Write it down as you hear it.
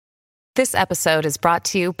This episode is brought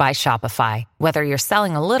to you by Shopify. Whether you're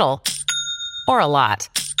selling a little or a lot,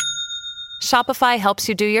 Shopify helps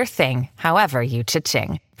you do your thing, however you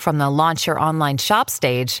cha-ching. From the launch your online shop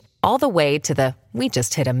stage, all the way to the we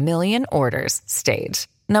just hit 1 million orders stage.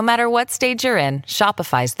 No matter what stage you're in,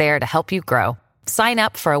 Shopify's there to help you grow. Sign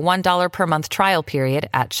up for a $1 per month trial period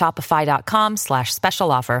at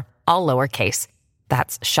shopify.com/special offer, all lowercase.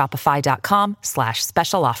 That's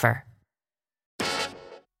shopify.com/special offer.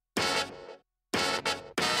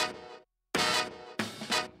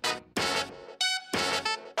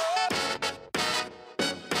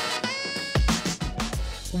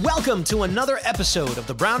 Welcome to another episode of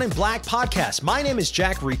the Brown and Black Podcast. My name is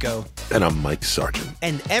Jack Rico. And I'm Mike Sargent.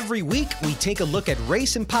 And every week we take a look at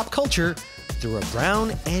race and pop culture through a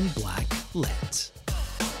brown and black lens.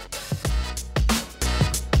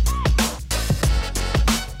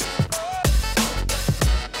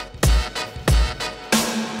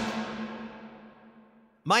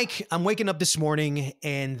 Mike, I'm waking up this morning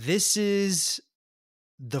and this is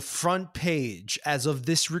the front page as of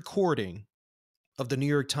this recording of the New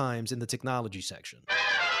York Times in the technology section.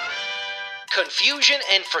 Confusion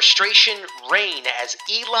and frustration reign as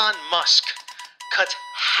Elon Musk cuts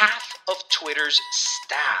half of Twitter's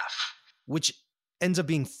staff, which ends up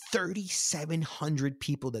being 3,700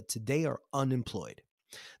 people that today are unemployed.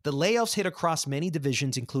 The layoffs hit across many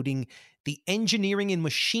divisions, including the engineering and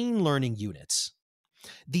machine learning units,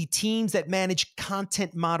 the teams that manage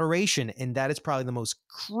content moderation, and that is probably the most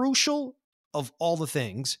crucial of all the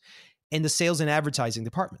things, and the sales and advertising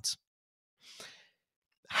departments.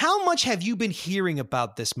 How much have you been hearing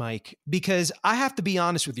about this, Mike? Because I have to be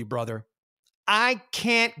honest with you, brother. I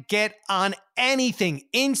can't get on anything.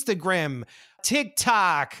 Instagram,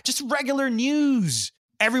 TikTok, just regular news.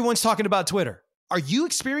 Everyone's talking about Twitter. Are you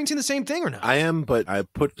experiencing the same thing or not? I am, but I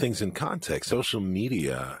put things in context. Social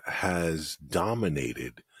media has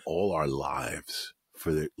dominated all our lives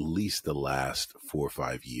for at least the last 4 or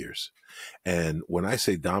 5 years. And when I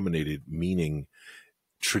say dominated, meaning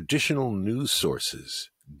traditional news sources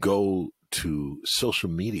go to social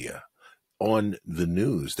media. On the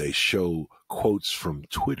news, they show quotes from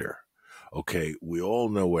Twitter. Okay, we all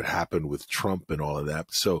know what happened with Trump and all of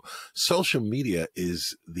that. So social media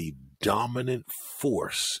is the dominant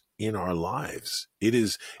force in our lives. It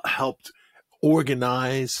has helped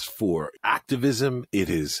organize for activism.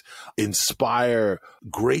 It is inspire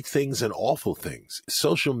great things and awful things.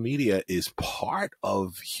 Social media is part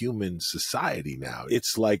of human society now.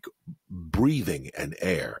 It's like breathing and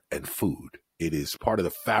air and food. It is part of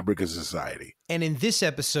the fabric of society. And in this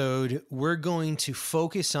episode, we're going to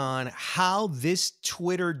focus on how this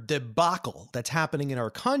Twitter debacle that's happening in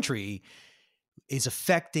our country is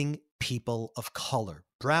affecting people of color,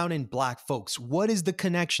 brown and black folks. What is the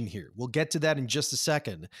connection here? We'll get to that in just a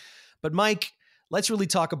second. But Mike, let's really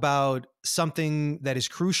talk about something that is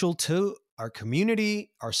crucial to our community,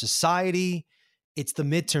 our society. It's the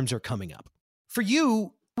midterms are coming up. For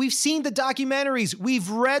you, we've seen the documentaries. We've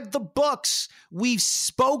read the books. We've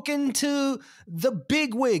spoken to the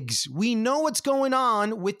bigwigs. We know what's going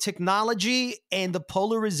on with technology and the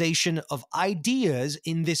polarization of ideas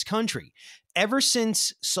in this country. Ever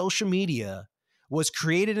since social media was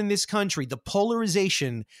created in this country, the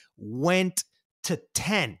polarization went to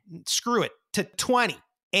 10, screw it, to 20.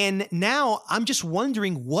 And now I'm just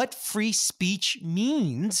wondering what free speech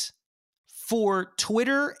means for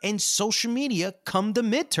Twitter and social media come the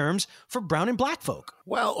midterms for brown and black folk.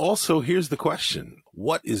 Well, also, here's the question.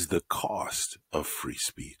 What is the cost of free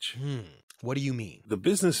speech? What do you mean? The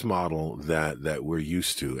business model that we're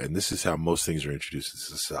used to, and this is how most things are introduced in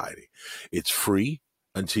society. It's free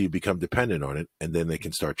until you become dependent on it, and then they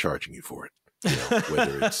can start charging you for it. You know,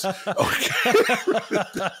 whether it's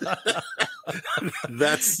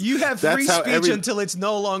you have free speech until it's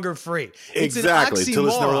no longer free. It's exactly, an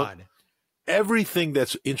oxymoron. Everything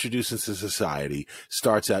that's introduced into society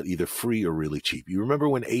starts out either free or really cheap. You remember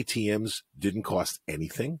when ATMs didn't cost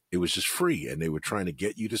anything? It was just free, and they were trying to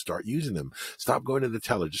get you to start using them. Stop going to the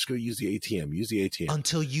teller. Just go use the ATM. Use the ATM.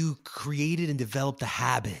 Until you created and developed the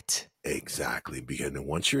habit. Exactly. Because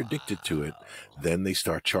once you're addicted to it, then they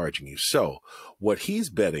start charging you. So what he's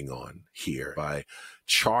betting on here by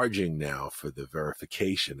charging now for the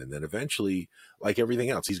verification, and then eventually, like everything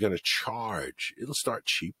else, he's going to charge. It'll start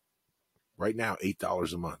cheap. Right now,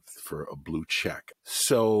 $8 a month for a blue check.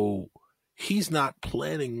 So he's not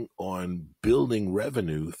planning on building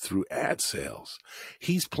revenue through ad sales.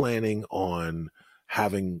 He's planning on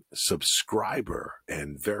having subscriber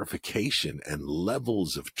and verification and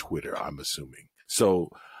levels of Twitter, I'm assuming. So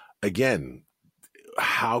again,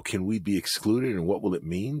 how can we be excluded and what will it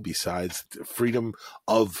mean besides freedom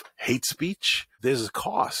of hate speech? There's a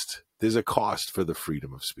cost. There's a cost for the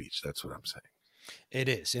freedom of speech. That's what I'm saying. It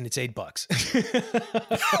is, and it's $8.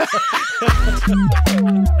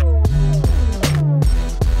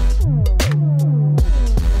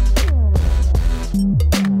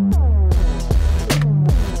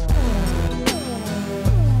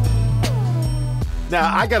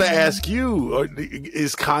 Now, I got to ask you,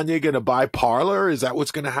 is Kanye going to buy Parler? Is that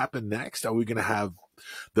what's going to happen next? Are we going to have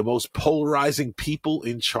the most polarizing people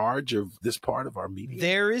in charge of this part of our media?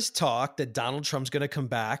 There is talk that Donald Trump's going to come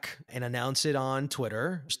back and announce it on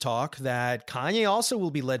Twitter. There's talk that Kanye also will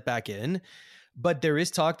be let back in, but there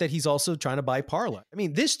is talk that he's also trying to buy Parler. I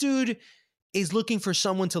mean, this dude is looking for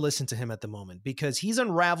someone to listen to him at the moment because he's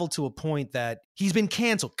unraveled to a point that he's been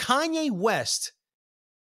canceled. Kanye West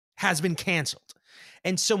has been canceled.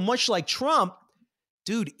 And so much like Trump,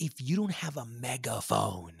 dude, if you don't have a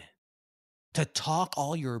megaphone to talk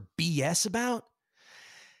all your BS about,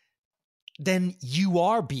 then you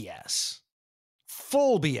are BS.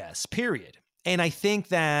 Full BS, period. And I think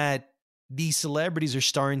that these celebrities are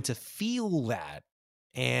starting to feel that.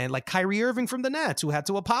 And like Kyrie Irving from the Nets, who had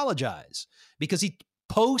to apologize because he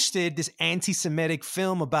posted this anti-Semitic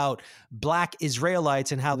film about Black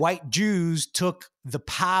Israelites and how white Jews took the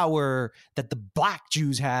power that the Black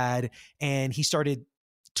Jews had, and he started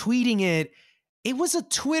tweeting it. It was a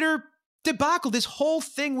Twitter debacle. This whole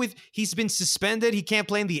thing with he's been suspended. He can't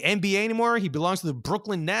play in the NBA anymore. He belongs to the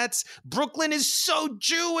Brooklyn Nets. Brooklyn is so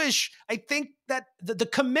Jewish. I think that the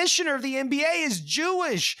commissioner of the NBA is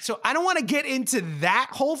Jewish. So I don't want to get into that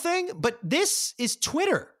whole thing, but this is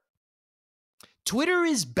Twitter. Twitter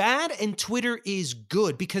is bad and Twitter is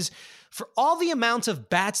good because for all the amount of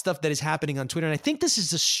bad stuff that is happening on Twitter, and I think this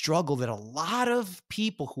is a struggle that a lot of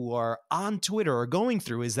people who are on Twitter are going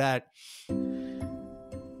through, is that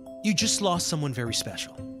you just lost someone very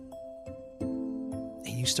special. And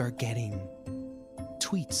you start getting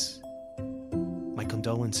tweets. My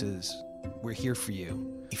condolences. We're here for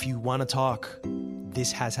you. If you want to talk,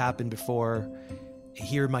 this has happened before.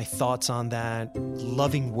 Hear my thoughts on that.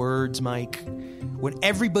 Loving words, Mike. When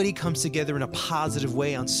everybody comes together in a positive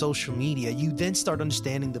way on social media, you then start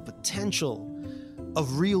understanding the potential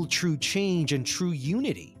of real, true change and true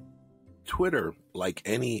unity. Twitter, like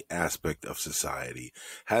any aspect of society,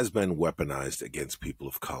 has been weaponized against people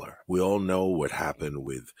of color. We all know what happened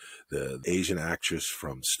with the Asian actress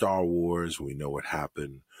from Star Wars. We know what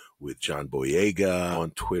happened with John Boyega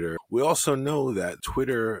on Twitter. We also know that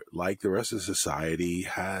Twitter, like the rest of society,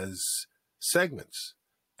 has segments.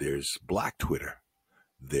 There's Black Twitter.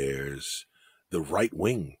 There's the right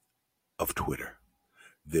wing of Twitter.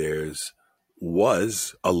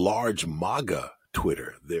 Was a large MAGA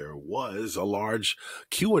Twitter. There was a large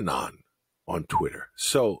QAnon on Twitter.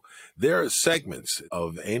 So there are segments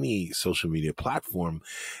of any social media platform.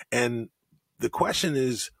 And the question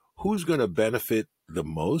is, who's going to benefit the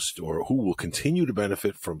most, or who will continue to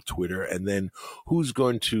benefit from Twitter, and then who's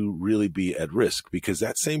going to really be at risk? Because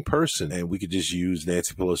that same person, and we could just use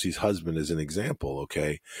Nancy Pelosi's husband as an example,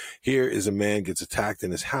 okay? Here is a man gets attacked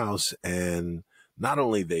in his house, and not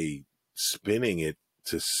only they spinning it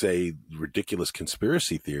to say ridiculous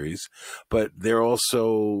conspiracy theories, but they're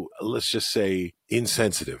also, let's just say,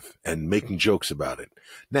 insensitive and making jokes about it.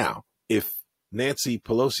 Now, if Nancy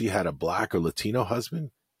Pelosi had a Black or Latino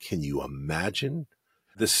husband, can you imagine?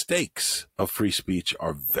 The stakes of free speech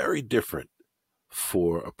are very different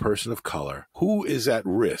for a person of color who is at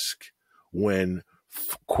risk when,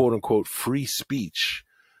 quote unquote, free speech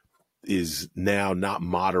is now not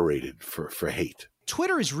moderated for hate.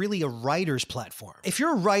 Twitter is really a writer's platform. If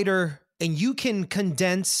you're a writer and you can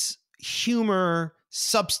condense humor,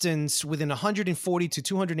 substance within 140 to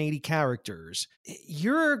 280 characters,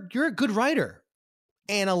 you're a good writer.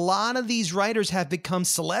 And a lot of these writers have become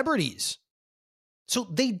celebrities. So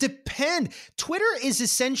they depend. Twitter is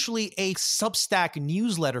essentially a Substack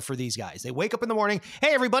newsletter for these guys. They wake up in the morning,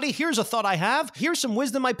 hey, everybody, here's a thought I have. Here's some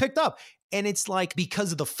wisdom I picked up. And it's like,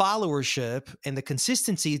 because of the followership and the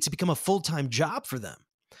consistency, it's become a full-time job for them.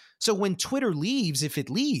 So when Twitter leaves, if it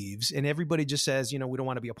leaves, and everybody just says, we don't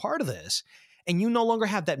want to be a part of this, and you no longer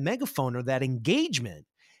have that megaphone or that engagement,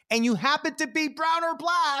 and you happen to be brown or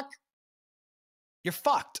Black, you're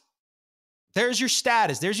fucked. There's your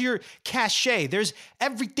status. There's your cachet. There's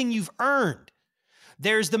everything you've earned.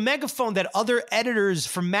 There's the megaphone that other editors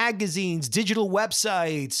from magazines, digital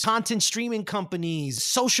websites, content streaming companies,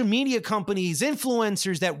 social media companies,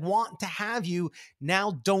 influencers that want to have you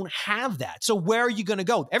now don't have that. So where are you going to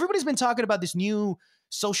go? Everybody's been talking about this new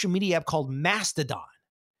social media app called Mastodon.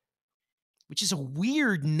 which is a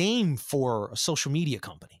weird name for a social media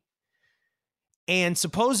company. And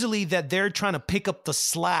supposedly that they're trying to pick up the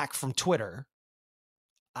slack from Twitter.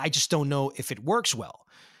 I just don't know if it works well.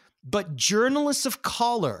 But journalists of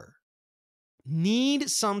color need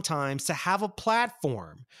sometimes to have a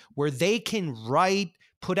platform where they can write,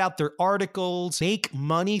 put out their articles, make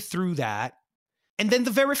money through that. And then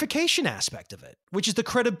the verification aspect of it, which is the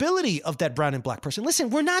credibility of that brown and black person.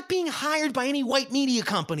 Listen, we're not being hired by any white media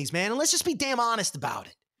companies, man. And let's just be damn honest about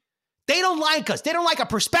it. They don't like us. They don't like our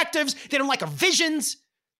perspectives. They don't like our visions.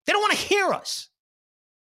 They don't want to hear us.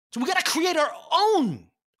 So we got to create our own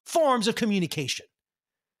forms of communication.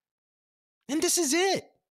 And this is it.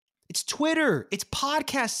 It's Twitter. It's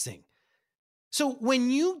podcasting. So when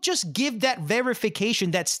you just give that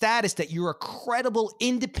verification, that status that you're a credible,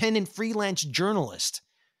 independent, freelance journalist,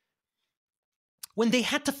 when they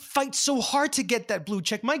had to fight so hard to get that blue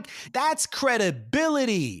check, Mike, that's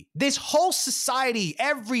credibility. This whole society,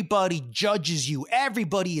 everybody judges you.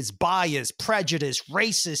 Everybody is biased, prejudiced,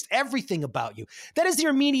 racist, everything about you. That is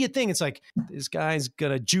their immediate thing. It's like, this guy's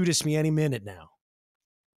going to Judas me any minute now.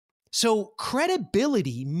 So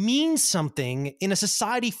credibility means something in a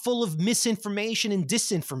society full of misinformation and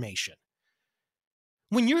disinformation.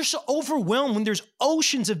 When you're so overwhelmed, when there's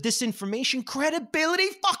oceans of disinformation, credibility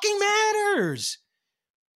fucking matters.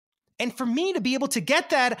 And for me to be able to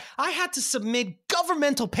get that, I had to submit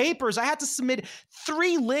governmental papers. I had to submit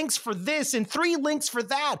 3 links for this and 3 links for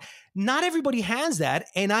that. Not everybody has that,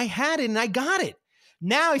 and I had it and I got it.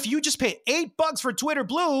 Now, if you just pay $8 for Twitter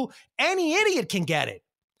Blue, any idiot can get it.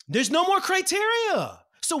 There's no more criteria.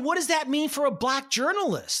 So what does that mean for a black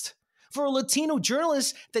journalist? For a Latino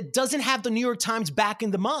journalist that doesn't have the New York Times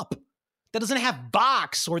backing them up? That doesn't have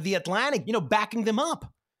Vox or The Atlantic, backing them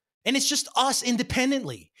up? And it's just us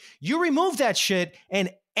independently. You remove that shit and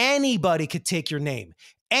anybody could take your name.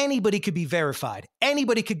 Anybody could be verified.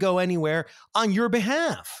 Anybody could go anywhere on your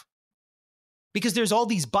behalf. Because there's all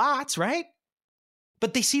these bots, right?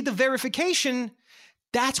 But they see the verification.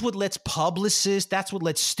 That's what lets publicists, that's what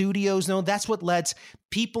lets studios know, that's what lets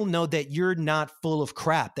people know that you're not full of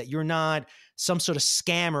crap, that you're not some sort of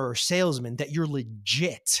scammer or salesman, that you're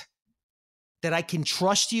legit, that I can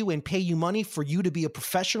trust you and pay you money for you to be a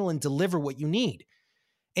professional and deliver what you need.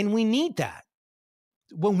 And we need that.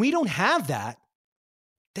 When we don't have that,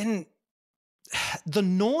 then the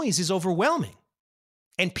noise is overwhelming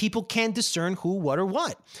and people can't discern who, what, or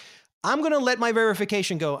what. I'm going to let my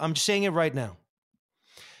verification go. I'm just saying it right now.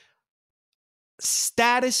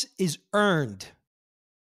 Status is earned.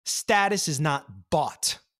 Status is not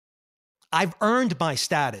bought. I've earned my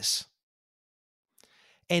status.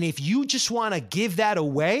 And if you just want to give that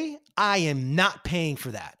away, I am not paying for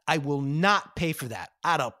that. I will not pay for that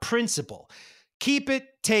out of principle. Keep it,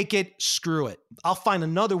 take it, screw it. I'll find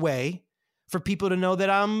another way for people to know that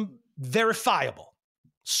I'm verifiable.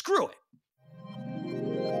 Screw it.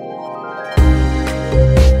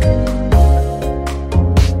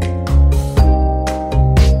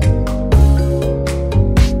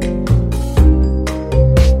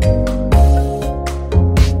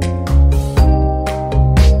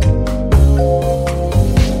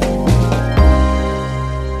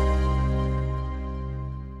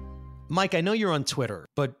 Mike, I know you're on Twitter,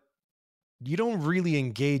 but you don't really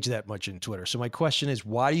engage that much in Twitter. So my question is,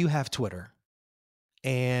 why do you have Twitter?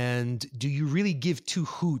 And do you really give 2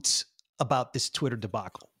 hoots about this Twitter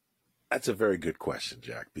debacle? That's a very good question,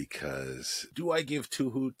 Jack, because do I give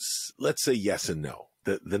 2 hoots? Let's say yes and no.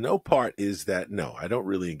 The no part is that, no, I don't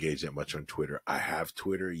really engage that much on Twitter. I have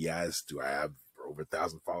Twitter, yes. Do I have over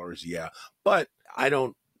 1,000 followers? Yeah. But I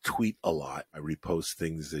don't tweet a lot. I repost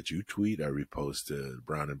things that you tweet. I repost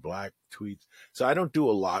brown and black tweets. So I don't do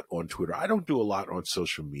a lot on Twitter. I don't do a lot on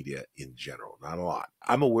social media in general. Not a lot.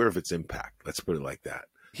 I'm aware of its impact. Let's put it like that.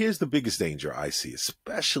 Here's the biggest danger I see,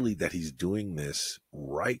 especially that he's doing this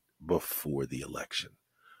right before the election.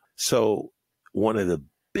 So one of the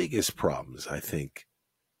biggest problems, I think,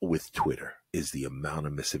 with Twitter is the amount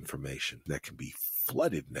of misinformation that can be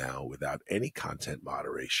flooded now without any content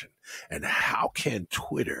moderation. And how can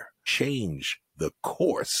Twitter change the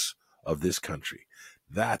course of this country?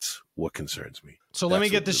 That's what concerns me. So let me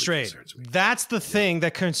get this straight. That's the thing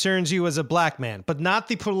that concerns you as a black man, but not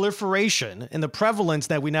the proliferation and the prevalence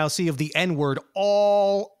that we now see of the N-word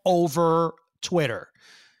all over Twitter.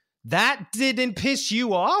 That didn't piss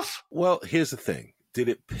you off? Well, here's the thing. Did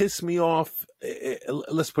it piss me off?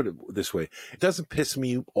 Let's put it this way. It doesn't piss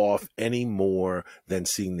me off any more than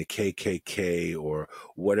seeing the KKK or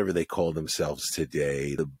whatever they call themselves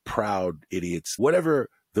today, the proud idiots, whatever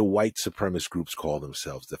the white supremacist groups call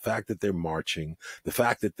themselves, the fact that they're marching, the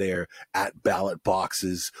fact that they're at ballot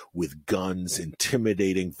boxes with guns,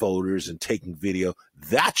 intimidating voters and taking video,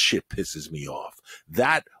 that shit pisses me off.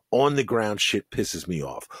 That on the ground shit pisses me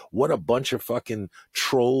off. What a bunch of fucking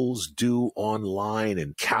trolls do online,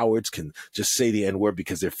 and cowards can just say the N-word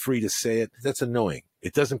because they're free to say it. That's annoying.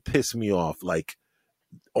 It doesn't piss me off like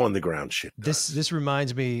on the ground shit does. This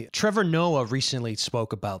reminds me, Trevor Noah recently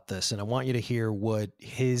spoke about this, and I want you to hear what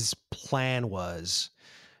his plan was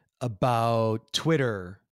about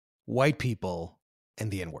Twitter, white people,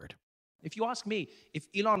 and the N-word. If you ask me, if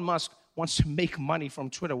Elon Musk wants to make money from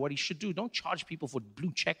Twitter, what he should do, don't charge people for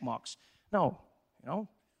blue check marks. No,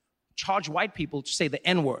 charge white people to say the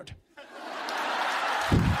N-word.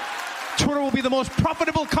 Twitter will be the most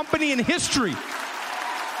profitable company in history.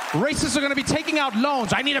 Racists are going to be taking out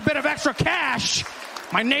loans. I need a bit of extra cash.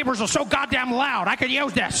 My neighbors are so goddamn loud. I could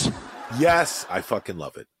use this. Yes, I fucking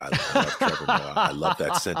love it. I love Trevor Noah. I love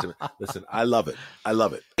that sentiment. Listen, I love it. I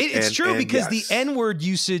love it. It's true because the N-word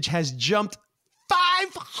usage has jumped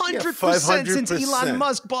 500% since Elon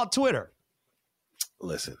Musk bought Twitter.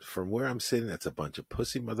 Listen, from where I'm sitting, that's a bunch of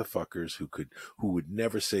pussy motherfuckers who would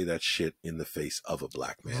never say that shit in the face of a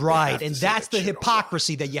black man. Right, and that's the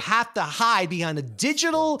hypocrisy that you have to hide behind a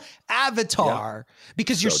digital avatar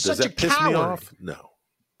because you're such a coward. Piss me off? No,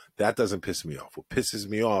 that doesn't piss me off. What pisses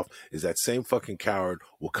me off is that same fucking coward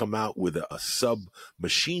will come out with a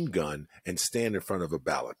submachine gun and stand in front of a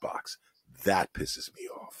ballot box. That pisses me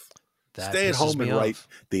off. Stay at home and write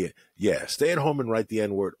stay at home and write the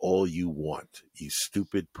N-word all you want, you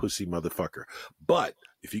stupid pussy motherfucker. But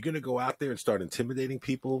if you're going to go out there and start intimidating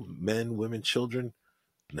people, men, women, children,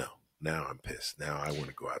 no. Now I'm pissed. Now I want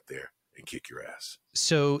to go out there and kick your ass.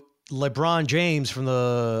 So LeBron James from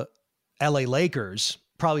the LA Lakers,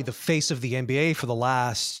 probably the face of the NBA for the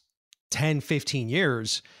last 10, 15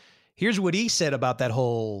 years. Here's what he said about that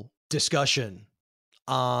whole discussion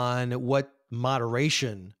on what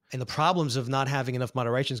moderation and the problems of not having enough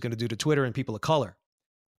moderation is going to do to Twitter and people of color.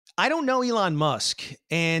 I don't know Elon Musk,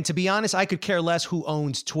 and to be honest, I could care less who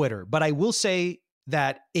owns Twitter, but I will say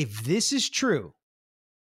that if this is true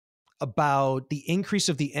about the increase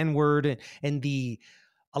of the N-word and the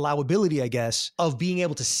allowability, I guess, of being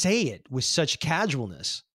able to say it with such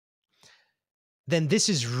casualness, then this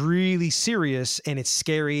is really serious and it's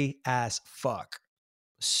scary as fuck.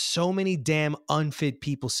 So many damn unfit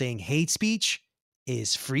people saying hate speech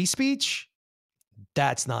is free speech.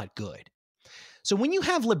 That's not good. So when you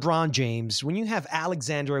have LeBron James, when you have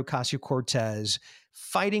Alexandria Ocasio-Cortez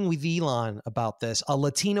fighting with Elon about this, a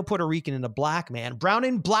Latino Puerto Rican and a black man, brown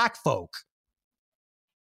and black folk,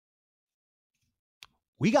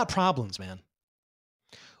 we got problems, man.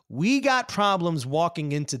 We got problems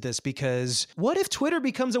walking into this because what if Twitter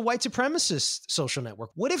becomes a white supremacist social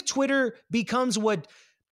network? What if Twitter becomes what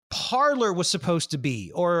Parler was supposed to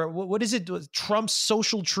be, or what is it, Trump's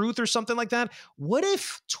social truth or something like that? What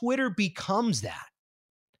if Twitter becomes that?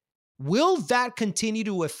 Will that continue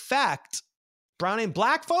to affect brown and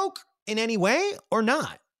black folk in any way or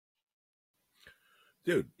not?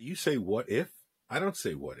 Dude, you say what if? I don't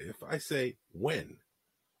say what if. I say when.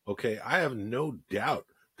 Okay, I have no doubt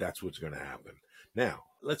that's what's going to happen. Now,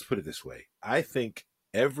 let's put it this way. I think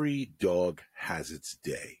every dog has its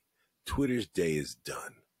day. Twitter's day is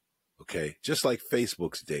done. Okay, just like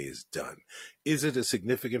Facebook's day is done. Is it a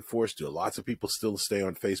significant force? Do lots of people still stay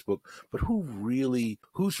on Facebook? But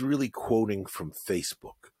who's really quoting from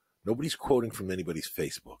Facebook? Nobody's quoting from anybody's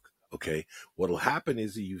Facebook. Okay, what'll happen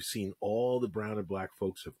is that you've seen all the brown and black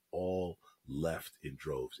folks have all left in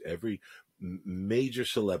droves. Every major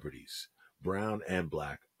celebrities, brown and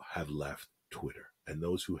black, have left Twitter, and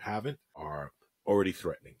those who haven't are already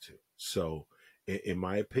threatening to. So, in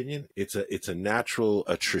my opinion, it's a natural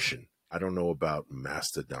attrition. I don't know about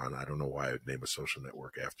Mastodon. I don't know why I would name a social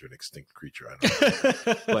network after an extinct creature. I don't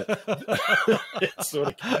know. But it's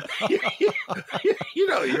sort of,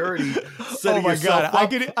 you're already setting yourself up.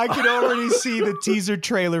 I could already see the teaser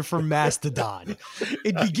trailer for Mastodon.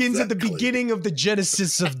 It begins at the beginning of the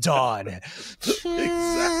Genesis of Dawn. Exactly.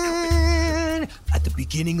 At the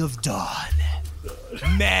beginning of dawn,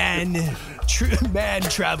 man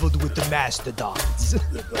traveled with the mastodons.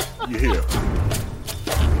 You hear?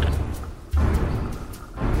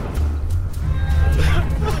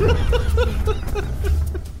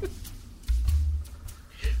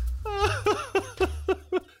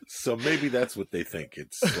 So maybe that's what they think.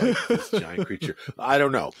 It's like this giant creature. I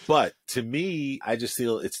don't know. But to me, I just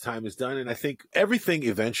feel its time is done. And I think everything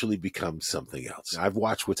eventually becomes something else. I've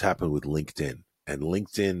watched what's happened with LinkedIn. And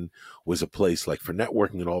LinkedIn was a place like for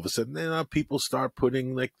networking, and all of a sudden, people start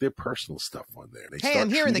putting like their personal stuff on there. Hey, I'm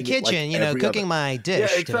here in the kitchen, cooking my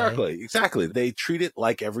dish. Yeah, exactly. They treat it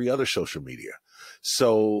like every other social media.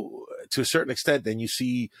 So to a certain extent, then you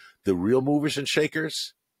see the real movers and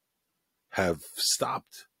shakers have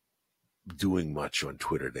stopped doing much on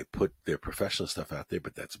Twitter. They put their professional stuff out there,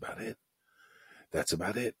 but that's about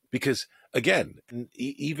it. Because again,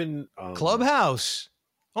 even Clubhouse.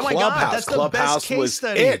 Oh my God, that's the best case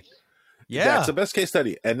study. Yeah, that's the best case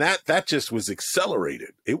study, and that just was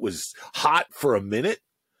accelerated. It was hot for a minute.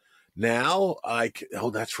 Now,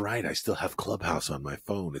 that's right. I still have Clubhouse on my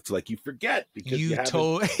phone. It's like you forget because you haven't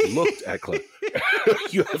looked at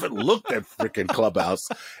you haven't looked at freaking Clubhouse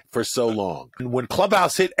for so long. And when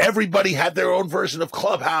Clubhouse hit, everybody had their own version of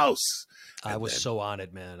Clubhouse. I was so on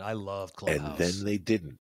it, man. I loved Clubhouse. And then they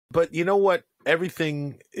didn't. But you know what?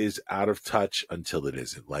 Everything is out of touch until it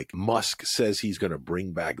isn't. Like Musk says he's going to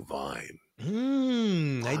bring back Vine.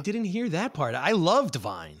 I didn't hear that part. I loved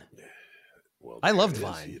Vine. Well, I loved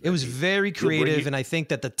Vine. It was very creative, and I think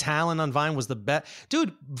that the talent on Vine was the best.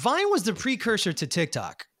 Dude, Vine was the precursor to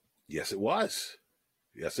TikTok. Yes, it was.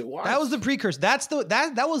 That was the precursor.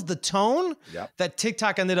 That was the tone that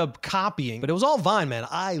TikTok ended up copying. But it was all Vine, man.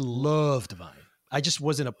 I loved Vine. I just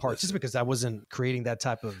wasn't a part, just because I wasn't creating that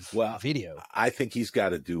type of video. I think he's got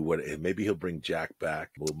to do maybe he'll bring Jack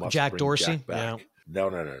back. Jack Dorsey? Jack back? Yeah.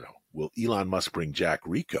 No. Will Elon Musk bring Jack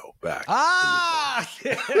Rico back?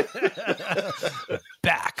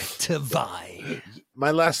 Back to Vine.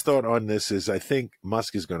 My last thought on this is I think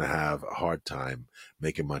Musk is going to have a hard time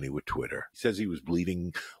making money with Twitter. He says he was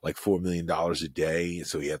bleeding like $4 million a day,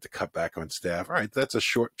 so he had to cut back on staff. All right, that's a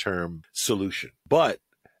short-term solution. But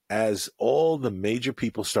as all the major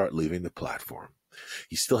people start leaving the platform,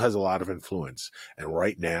 he still has a lot of influence. And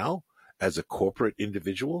right now, as a corporate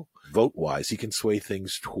individual, vote-wise, he can sway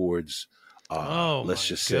things towards, let's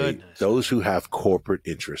just say, those who have corporate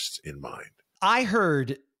interests in mind. I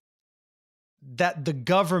heard that the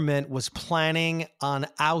government was planning on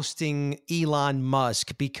ousting Elon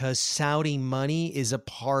Musk because Saudi money is a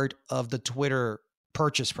part of the Twitter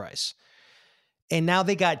purchase price. And now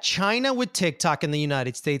they got China with TikTok in the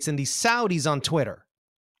United States and the Saudis on Twitter.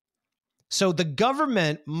 So the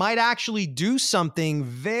government might actually do something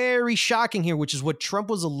very shocking here, which is what Trump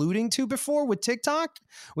was alluding to before with TikTok,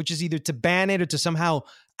 which is either to ban it or to somehow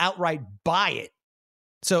outright buy it.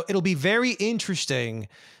 So it'll be very interesting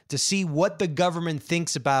to see what the government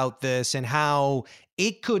thinks about this and how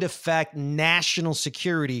it could affect national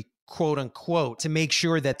security, quote unquote, to make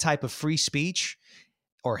sure that type of free speech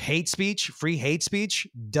or hate speech, free hate speech,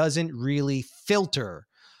 doesn't really filter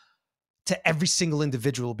to every single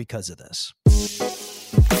individual because of this.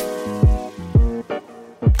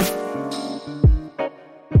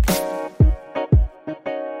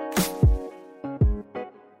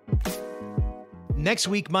 Next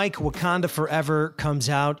week, Mike, Wakanda Forever comes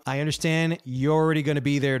out. I understand you're already going to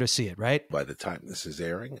be there to see it, right? By the time this is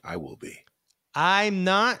airing, I will be. I'm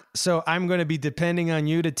not, so I'm going to be depending on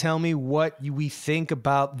you to tell me what we think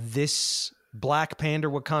about this Black Panther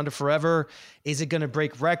Wakanda Forever. Is it going to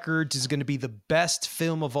break records? Is it going to be the best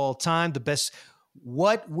film of all time? The best?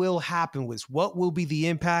 What will happen with this? What will be the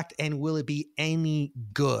impact, and will it be any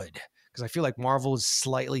good? Because I feel like Marvel is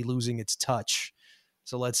slightly losing its touch.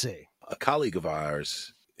 So let's see. A colleague of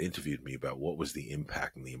ours interviewed me about what was the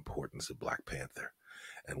impact and the importance of Black Panther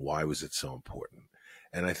and why was it so important.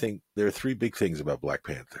 And I think there are three big things about Black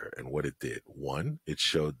Panther and what it did. One, it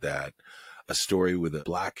showed that a story with a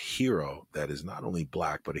Black hero that is not only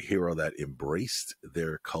Black, but a hero that embraced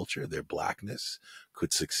their culture, their Blackness,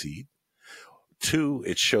 could succeed. Two,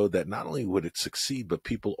 it showed that not only would it succeed, but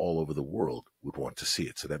people all over the world would want to see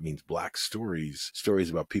it. So that means Black stories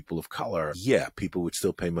about people of color. Yeah, people would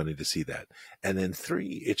still pay money to see that. And then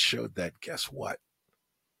three, it showed that, guess what?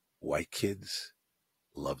 White kids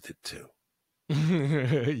loved it too.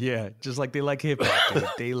 Yeah, just like they like hip hop, dude.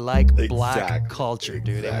 They like Black culture,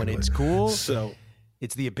 dude. Exactly. And when it's cool, so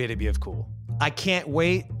it's the epitome of cool. I can't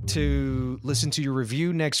wait to listen to your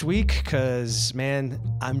review next week because, man,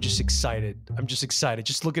 I'm just excited.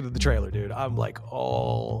 Just look at the trailer, dude. I'm like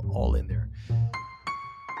all in there.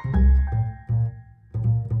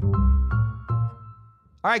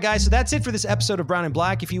 All right, guys, so that's it for this episode of Brown and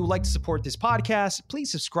Black. If you would like to support this podcast,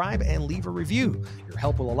 please subscribe and leave a review. Your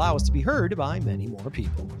help will allow us to be heard by many more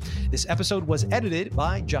people. This episode was edited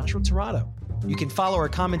by Joshua Tirado. You can follow our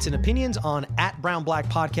comments and opinions on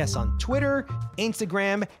 @BrownBlackPodcast on Twitter,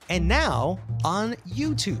 Instagram, and now on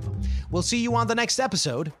YouTube. We'll see you on the next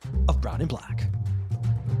episode of Brown and Black.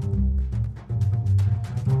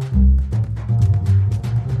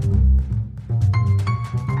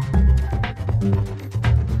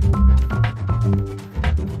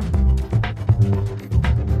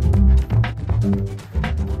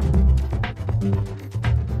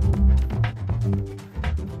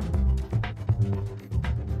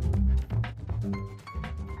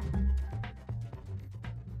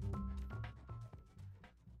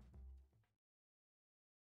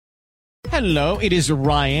 Hello, it is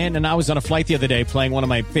Ryan, and I was on a flight the other day playing one of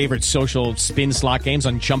my favorite social spin slot games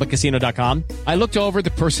on ChumbaCasino.com. I looked over at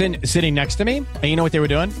the person sitting next to me, and you know what they were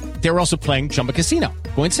doing? They were also playing Chumba Casino.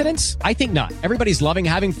 Coincidence? I think not. Everybody's loving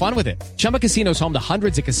having fun with it. Chumba Casino is home to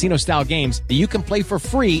hundreds of casino-style games that you can play for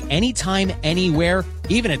free anytime, anywhere,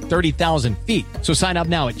 even at 30,000 feet. So sign up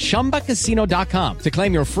now at ChumbaCasino.com to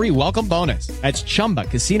claim your free welcome bonus. That's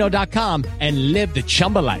ChumbaCasino.com and live the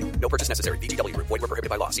Chumba life. No purchase necessary. VGW. Void where prohibited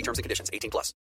by law. See terms and conditions. 18+.